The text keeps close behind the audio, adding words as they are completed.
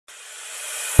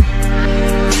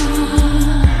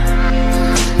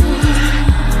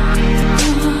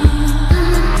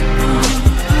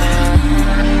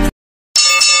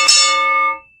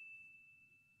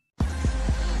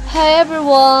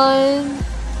everyone!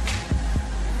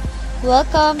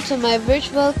 Welcome to my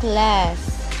virtual class.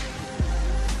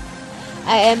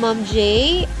 I am Ma'am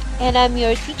J and I'm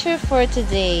your teacher for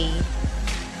today.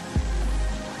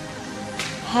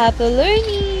 Happy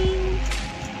learning!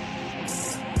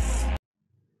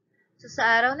 So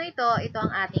sa araw na ito ang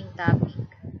ating topic.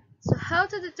 So how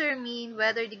to determine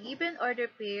whether the given order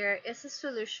pair is a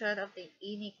solution of the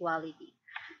inequality.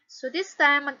 So this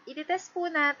time, i-test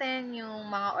po natin yung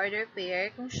mga order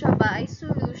pair kung siya ba ay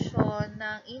solution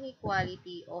ng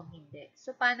inequality o hindi.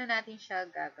 So paano natin siya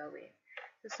gagawin?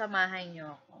 So samahan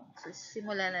nyo ako. So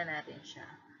simulan na natin siya.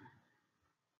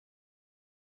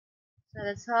 So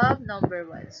let's have number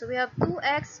 1. So we have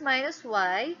 2x minus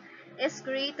y is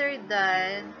greater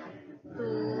than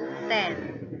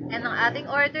 10. And ang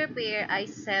ating order pair ay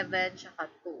 7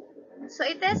 tsaka 2. So,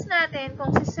 i-test natin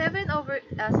kung si 7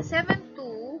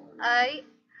 ay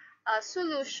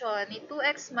solution ni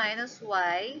 2x minus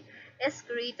y is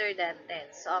greater than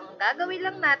 10. So, ang gagawin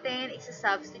lang natin,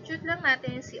 isa-substitute lang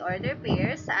natin si order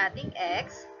pair sa ating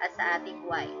x at sa ating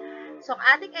y. So, ang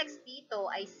ating x dito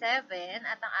ay 7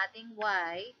 at ang ating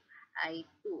y ay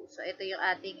 2. So, ito yung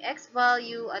ating x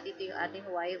value at ito yung ating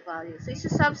y value. So,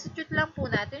 isa-substitute lang po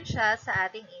natin siya sa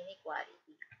ating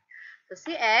inequality. So,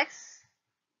 si x,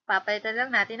 papalitan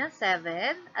lang natin ng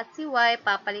 7 at si y,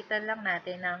 papalitan lang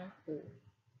natin ng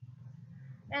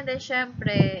 2. And then,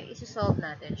 syempre, isi-solve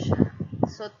natin siya.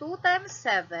 So, 2 times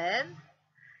 7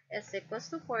 is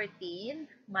equals to 14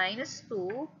 minus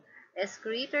 2 is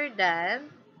greater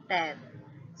than 10.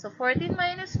 So, 14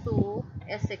 minus 2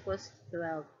 is equals to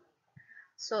 12.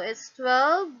 So, it's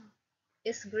 12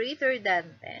 is greater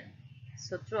than 10.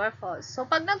 So, true or false? So,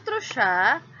 pag nag-true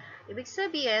siya, ibig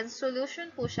sabihin,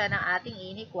 solution po siya ng ating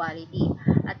inequality.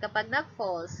 At kapag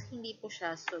nag-false, hindi po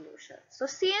siya solution. So,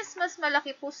 since mas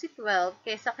malaki po si 12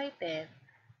 kaysa kay 10,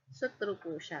 so true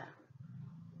po siya.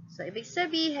 So, ibig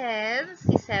sabihin,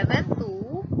 si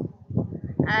 7,2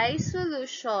 ay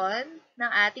solution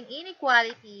ng ating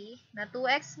inequality na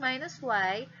 2x minus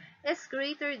y is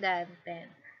greater than 10.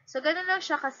 So, ganun lang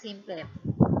siya kasimple.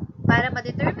 Para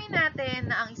ma-determine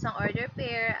natin na ang isang order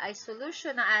pair ay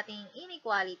solution ng ating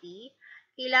inequality,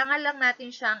 kailangan lang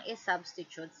natin siyang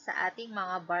i-substitute sa ating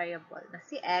mga variable na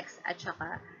si x at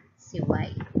saka si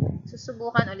y.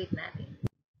 Susubukan ulit natin.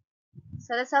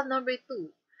 So, let's have number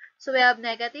 2. So, we have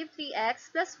negative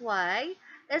 3x plus y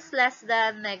is less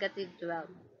than negative 12.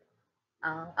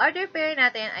 Ang order pair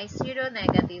natin ay 0,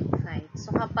 negative 5.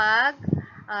 So, kapag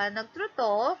nag-true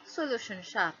to, solution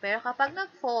siya. Pero kapag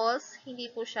nag-false, hindi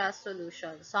po siya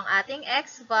solution. So, ang ating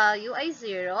x value ay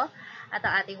 0 at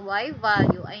ang ating y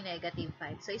value ay negative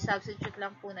 5. So, i-substitute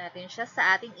lang po natin siya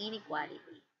sa ating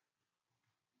inequality.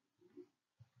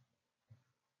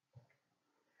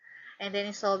 And then,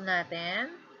 i-solve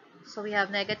natin. So, we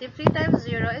have negative 3 times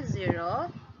 0 is 0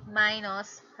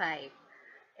 minus 5.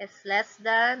 Is less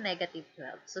than negative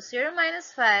 12. So, 0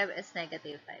 minus 5 is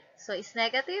negative 5. So, is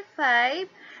negative 5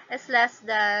 is less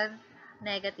than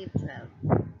negative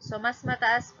 12. So, mas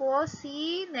mataas po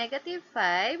si negative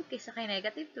 5 kaysa kay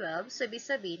negative 12. So, ibig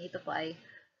sabihin, ito po ay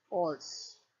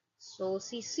false. So,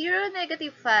 si 0,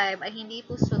 negative 5 ay hindi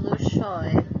po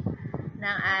solution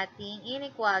ng ating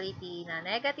inequality na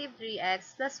negative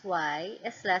 3x plus y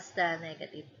is less than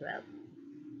negative 12.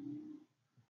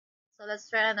 So,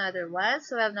 let's try another one.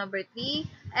 So, we have number 3.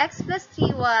 X plus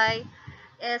 3y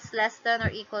is less than or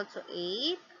equal to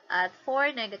 8 at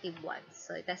 4, negative 1.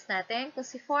 So, i-test natin kung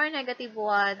si 4, negative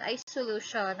 1 ay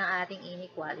solution ng ating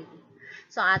inequality.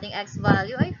 So, ang ating x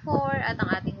value ay 4 at ang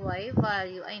ating y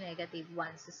value ay negative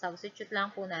 1. So, substitute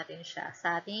lang po natin siya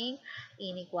sa ating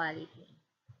inequality.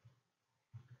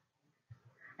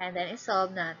 And then,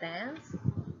 i-solve natin.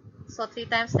 So, 3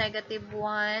 times negative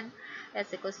 1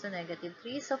 is equals to negative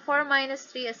 3. So, 4 minus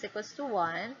 3 is equals to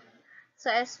 1.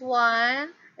 So, S1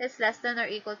 is less than or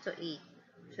equal to 8.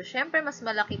 So, syempre, mas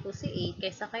malaki po si 8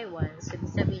 kaysa kay 1. So,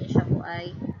 ibig sabihin siya po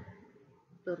ay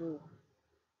true.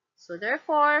 So,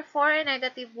 therefore, 4 and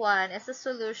negative 1 is the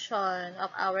solution of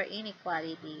our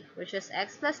inequality, which is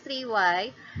x plus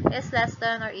 3y is less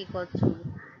than or equal to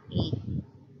 8.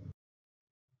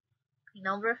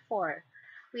 Number 4.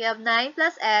 We have 9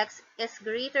 plus x is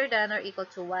greater than or equal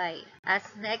to y as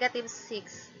negative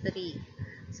 6, 3.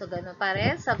 So, ganun pa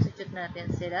rin. Substitute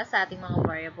natin sila sa ating mga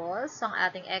variables. So, ang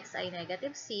ating x ay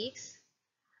negative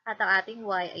 6 at ang ating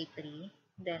y ay 3.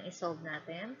 Then, isolve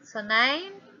natin. So,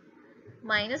 9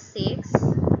 minus 6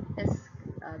 is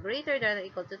greater than or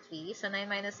equal to 3. So,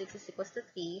 9 minus 6 is equals to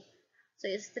 3.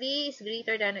 So, 3 is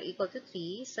greater than or equal to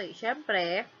 3. So,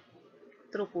 syempre,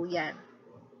 true po yan.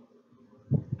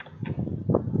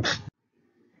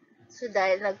 So,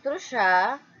 dahil nag-true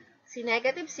siya, si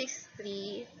negative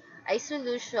 63 ay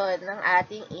solution ng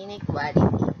ating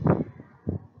inequality.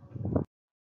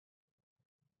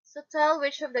 So, tell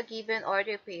which of the given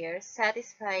order pairs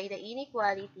satisfy the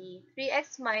inequality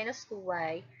 3x minus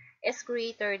 2y is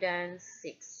greater than 6.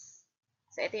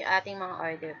 So, ito yung ating mga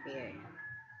order pair.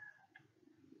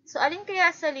 So, alin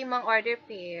kaya sa limang order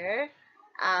pair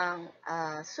ang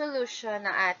solution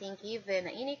ng ating given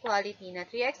na inequality na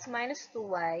 3x minus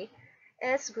 2y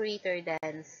is greater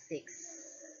than 6?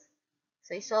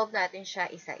 So, isolve natin siya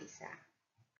isa-isa.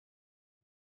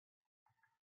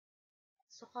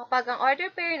 So, kapag ang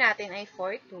order pair natin ay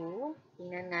 4, 2,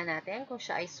 tingnan nga natin kung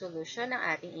siya ay solution ng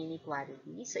ating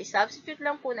inequality. So, i-substitute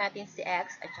lang po natin si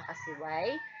x at saka si y.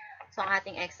 So, ang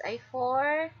ating x ay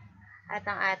 4 at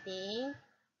ang ating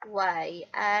y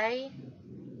ay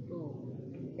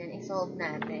 2. Then, i-solve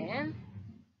natin.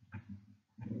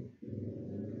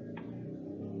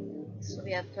 So,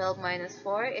 we have 12 minus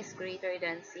 4 is greater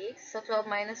than 6. So, 12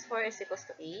 minus 4 is equals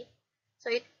to 8. So,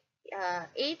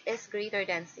 8 is greater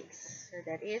than 6. So,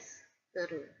 that is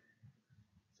true.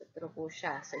 So, true po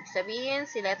siya. So, ibig sabihin,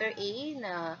 si letter A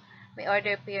na may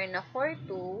order pair na 4,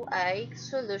 2 ay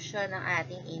solution ng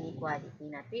ating inequality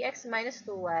na 3x minus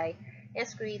 2y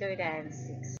is greater than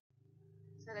 6.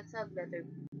 So, let's have letter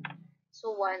B.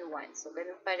 So, 1, 1. So,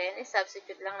 ganun pa rin.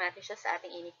 I-substitute lang natin siya sa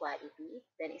ating inequality.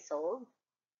 Then, i-solve.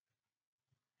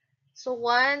 So,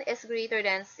 1 is greater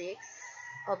than 6.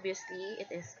 Obviously, it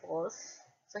is false.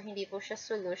 So, hindi po siya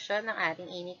solution ng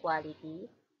ating inequality.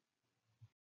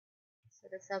 So,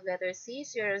 let's have letter C,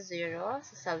 0, 0.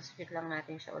 So, substitute lang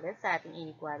natin siya ulit sa ating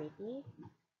inequality.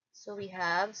 So, we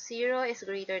have 0 is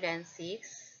greater than 6.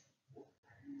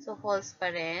 So, false pa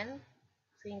rin.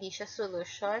 So, hindi siya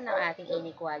solution ng ating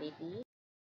inequality.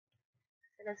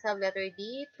 So, let's have letter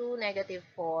D, 2, negative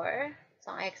 4. So,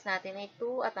 ang x natin ay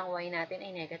 2 at ang y natin ay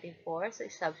negative 4. So,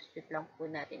 i-substitute lang po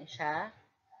natin siya.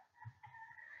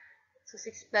 So,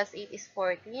 6 plus 8 is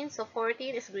 14. So,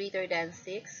 14 is greater than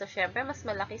 6. So, syempre, mas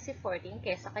malaki si 14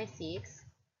 kesa kay 6.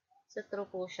 So, true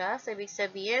po siya. So, ibig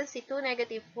sabihin, si 2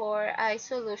 negative 4 ay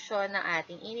solution ng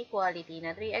ating inequality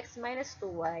na 3x minus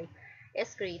 2y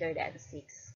is greater than 6.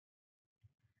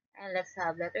 And let's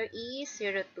have letter E,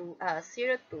 0, 2.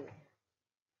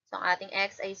 So, ang ating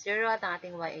x ay 0 at ang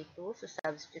ating y ay 2. So,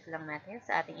 substitute lang natin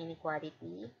sa ating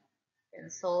inequality.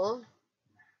 And solve.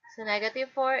 So,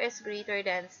 negative 4 is greater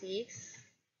than 6.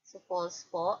 So, false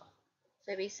po.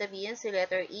 So, ibig sabihin, si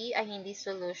letter E ay hindi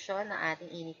solution ng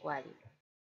ating inequality.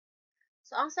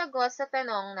 So, ang sagot sa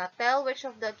tanong na tell which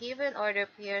of the given order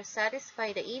pairs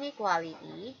satisfy the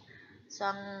inequality. So,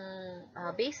 ang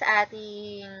base sa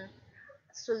ating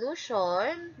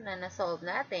solution na nasolve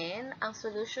natin, ang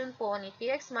solution po ni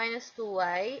 3x minus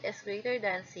 2y is greater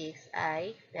than 6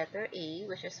 ay letter A,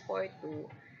 which is 4, 2,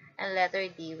 and letter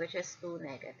D, which is 2,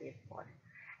 negative 4.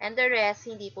 And the rest,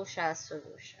 hindi po siya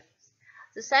solutions.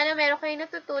 So, sana meron kayong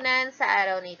natutunan sa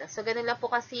araw nito. So, ganun lang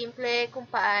po kasimple kung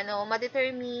paano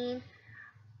ma-determine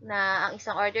na ang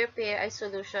isang order pair ay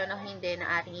solution o hindi ng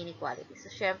ating inequality. So,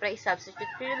 syempre,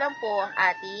 i-substitute nyo lang po ang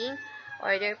ating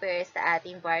order pair sa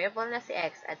ating variable na si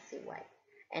x at si y.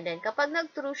 And then, kapag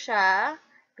nag-true siya,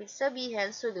 ibig sabihin,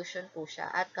 solution po siya.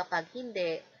 At kapag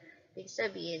hindi, ibig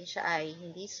sabihin siya ay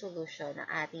hindi solution ng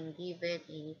ating given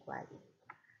inequality.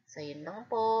 So, yun lang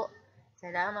po.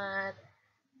 Salamat!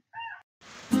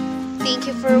 Thank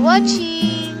you for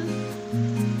watching!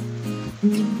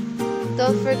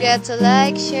 Don't forget to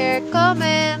like, share,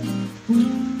 comment,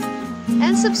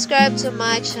 and subscribe to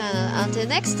my channel. Until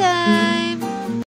next time!